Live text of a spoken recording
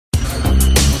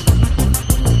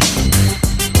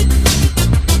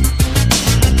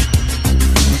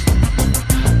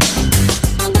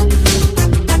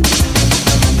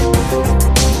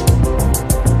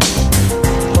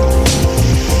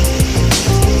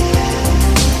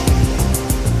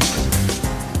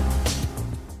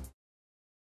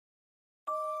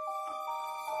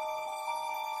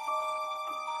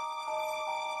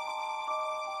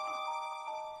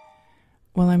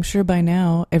Well, I'm sure by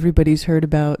now everybody's heard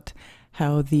about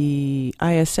how the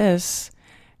ISS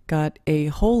got a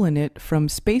hole in it from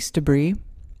space debris.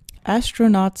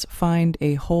 Astronauts find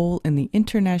a hole in the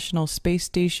International Space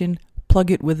Station, plug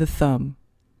it with a thumb.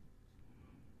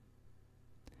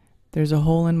 There's a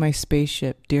hole in my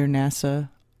spaceship, dear NASA,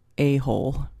 a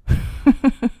hole.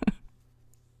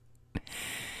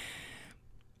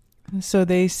 So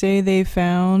they say they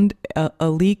found a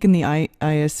leak in the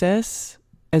ISS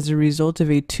as a result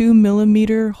of a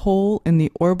 2-millimeter hole in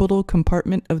the orbital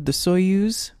compartment of the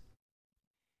Soyuz.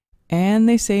 And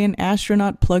they say an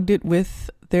astronaut plugged it with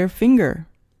their finger.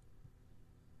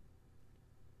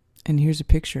 And here's a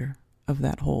picture of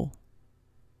that hole.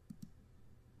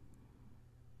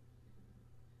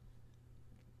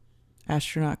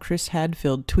 Astronaut Chris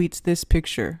Hadfield tweets this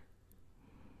picture.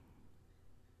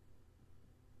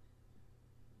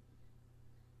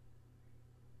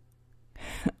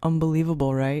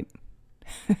 Unbelievable, right?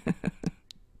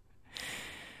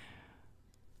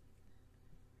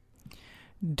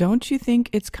 Don't you think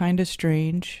it's kind of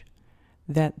strange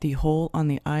that the hole on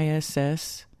the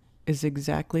ISS is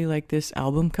exactly like this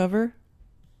album cover?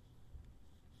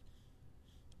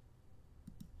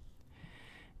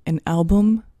 An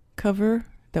album cover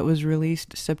that was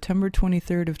released September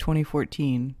 23rd of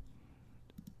 2014.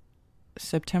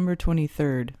 September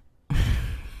 23rd.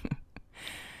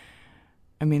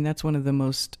 I mean, that's one of the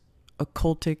most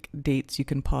occultic dates you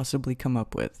can possibly come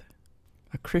up with.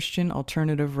 A Christian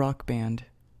alternative rock band,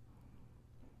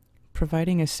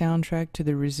 providing a soundtrack to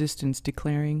the resistance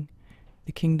declaring,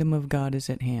 the kingdom of God is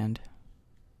at hand.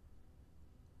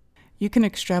 You can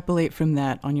extrapolate from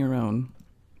that on your own.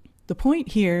 The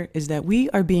point here is that we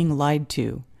are being lied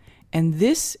to, and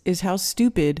this is how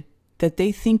stupid that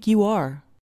they think you are.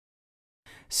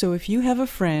 So if you have a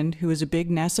friend who is a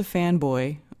big NASA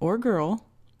fanboy or girl,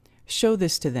 show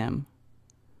this to them.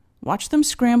 Watch them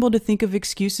scramble to think of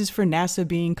excuses for NASA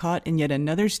being caught in yet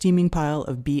another steaming pile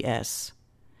of BS.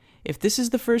 If this is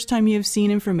the first time you have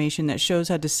seen information that shows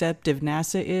how deceptive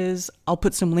NASA is, I'll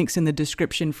put some links in the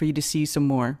description for you to see some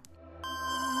more.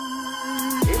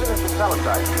 Even as the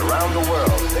teletypes around the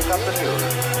world pick up the news,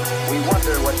 we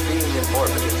wonder what being in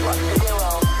orbit is like.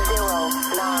 0, 0,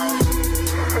 9,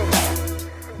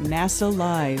 6. NASA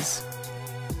lies.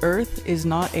 Earth is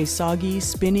not a soggy,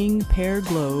 spinning pear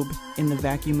globe in the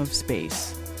vacuum of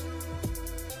space.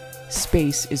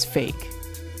 Space is fake.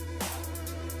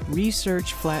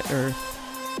 Research flat Earth.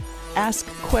 Ask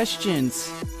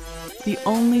questions. The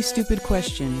only stupid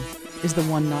question is the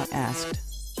one not asked.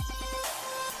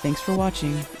 Thanks for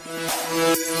watching.